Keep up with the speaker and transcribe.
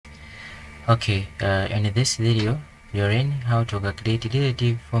Okay, in this video, you're learning how to calculate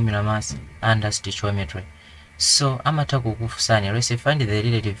relative formula mass under stoichiometry. So, let's find the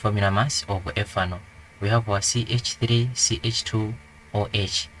relative formula mass of ethanol. We have our CH3, CH2,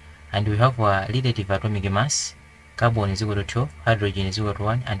 OH, and we have our relative atomic mass. Carbon is equal to 12, hydrogen is equal to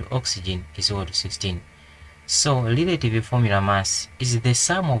 1, and oxygen is equal to 16. So, relative formula mass is the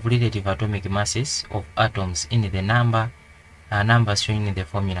sum of relative atomic masses of atoms in the numbers shown in the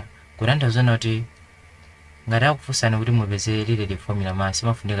formula. Kutanthauza kuti ngati akufunsani kuti mupeze relative formula mass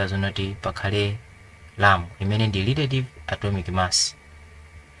imafunika zonoti pakhale lamu imene ndi relative atomic mass.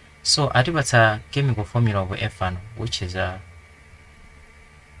 So atipatsa chemical formula of ethanol, which is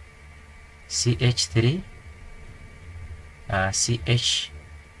CH3,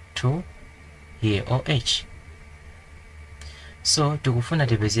 CH2, here OH. So tikufuna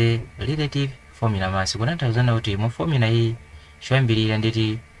tipeze relative formula mass. Kutanthauza kuti mu formula iyi choyambirira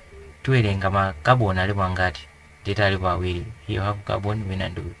nditi tuwerenga ma carbon alipo angati, nditi alipo awiri. Here you have carbon wina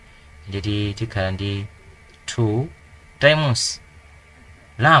ndu nditi tikhala ndi 2 times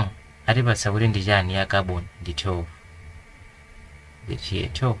lamu atipatsa kuti ndi chani ya carbon ndi 12, nditi here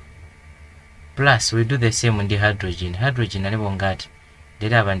 12 plus we do the same ndi hydrogen. Hydrogen alipo ngati,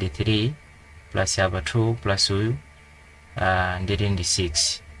 nditi apa ndi 3 plus apa 2 plus uyu nditi ndi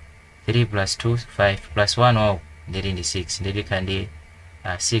 6. 3 plus 2 5 plus 1 wow nditi ndi 6, nditi kandi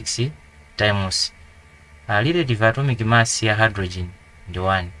 6 times relative atomic mass ya hydrogen ndi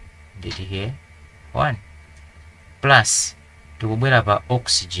 1, nditi here 1 plus tikubwera pa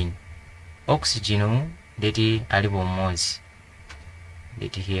oxygen. Oxygen nditi alipo mmodzi,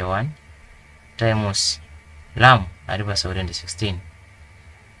 nditi here 1 times lamu alipasa kuti ndi 16.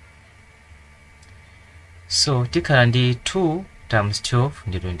 So tikhala ndi 2 times 12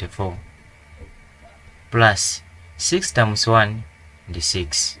 ndi 24 plus 6 times 1 ndi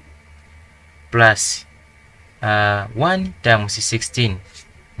 6 plus 1 times 16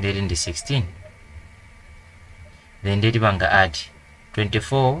 nditi ndi 16. Then nditi panga add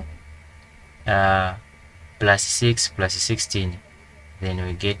 24 plus 6 plus 16, then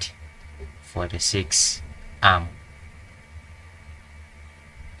we get 46 arm.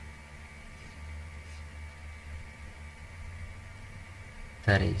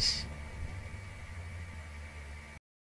 That is